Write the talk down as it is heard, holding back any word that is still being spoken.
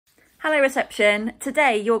Hello reception,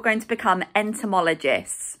 today you're going to become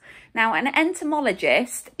entomologists. Now an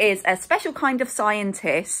entomologist is a special kind of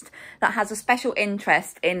scientist that has a special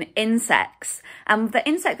interest in insects, and the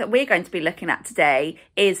insect that we're going to be looking at today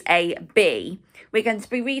is a bee. We're going to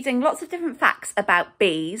be reading lots of different facts about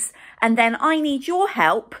bees, and then I need your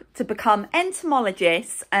help to become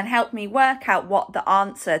entomologists and help me work out what the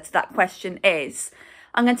answer to that question is.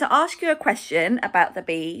 I'm going to ask you a question about the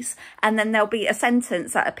bees, and then there'll be a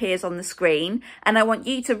sentence that appears on the screen, and I want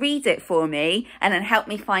you to read it for me and then help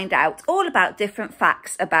me find out all about different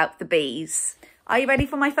facts about the bees. Are you ready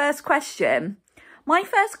for my first question? My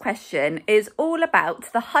first question is all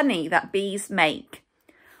about the honey that bees make.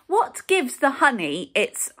 What gives the honey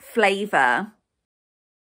its flavour?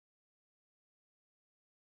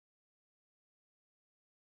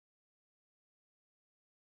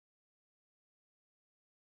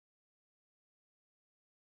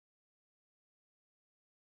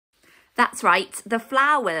 That's right, the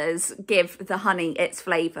flowers give the honey its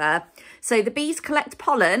flavour. So the bees collect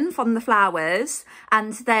pollen from the flowers,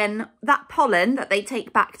 and then that pollen that they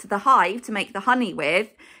take back to the hive to make the honey with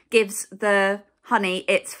gives the honey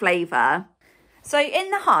its flavour. So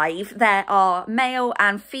in the hive there are male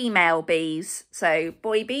and female bees, so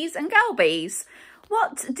boy bees and girl bees.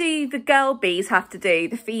 What do the girl bees have to do,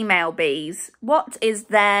 the female bees? What is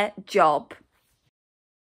their job?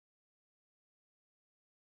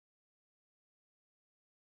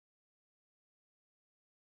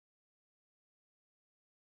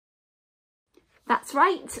 That's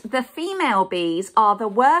right, the female bees are the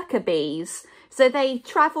worker bees. So they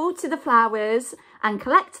travel to the flowers and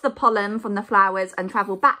collect the pollen from the flowers and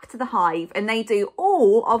travel back to the hive, and they do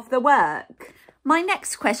all of the work. My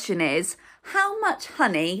next question is, how much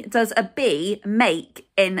honey does a bee make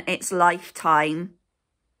in its lifetime?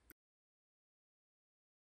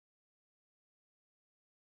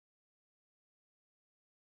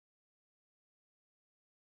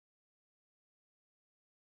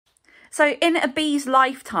 So in a bee's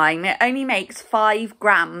lifetime, it only makes 5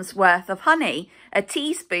 grams worth of honey, a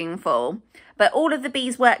teaspoonful. But all of the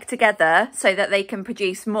bees work together so that they can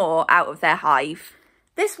produce more out of their hive.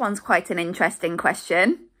 This one's quite an interesting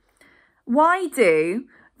question. Why do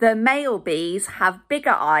the male bees have bigger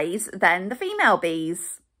eyes than the female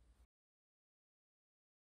bees?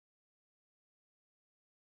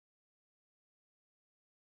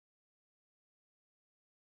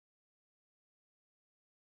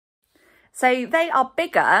 So they are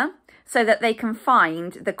bigger so that they can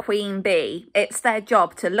find the queen bee. It's their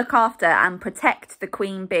job to look after and protect the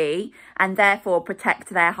queen bee and therefore protect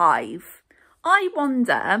their hive. I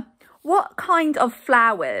wonder, what kind of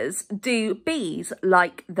flowers do bees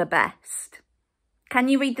like the best? Can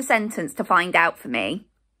you read the sentence to find out for me?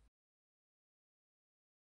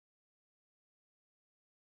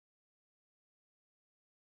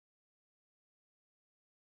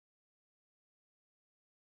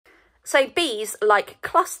 So bees like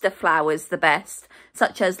cluster flowers the best,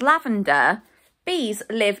 such as lavender. Bees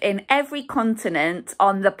live in every continent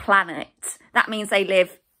on the planet. That means they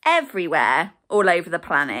live everywhere, all over the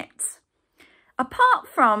planet. Apart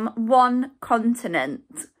from one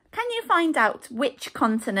continent, can you find out which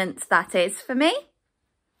continent that is for me?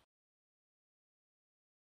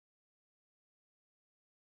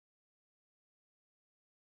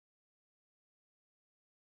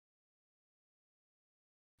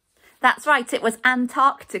 That's right, it was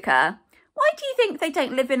Antarctica. Why do you think they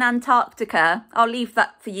don't live in Antarctica? I'll leave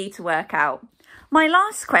that for you to work out. My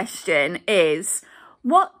last question is,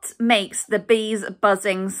 what makes the bees'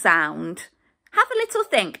 buzzing sound? Have a little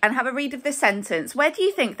think and have a read of this sentence. Where do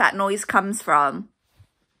you think that noise comes from?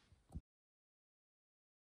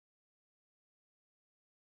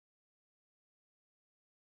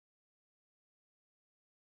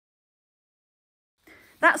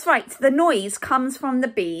 That's right, the noise comes from the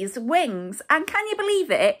bees' wings. And can you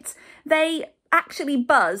believe it? They actually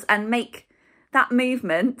buzz and make that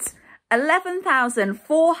movement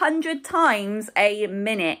 11,400 times a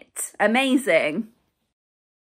minute. Amazing.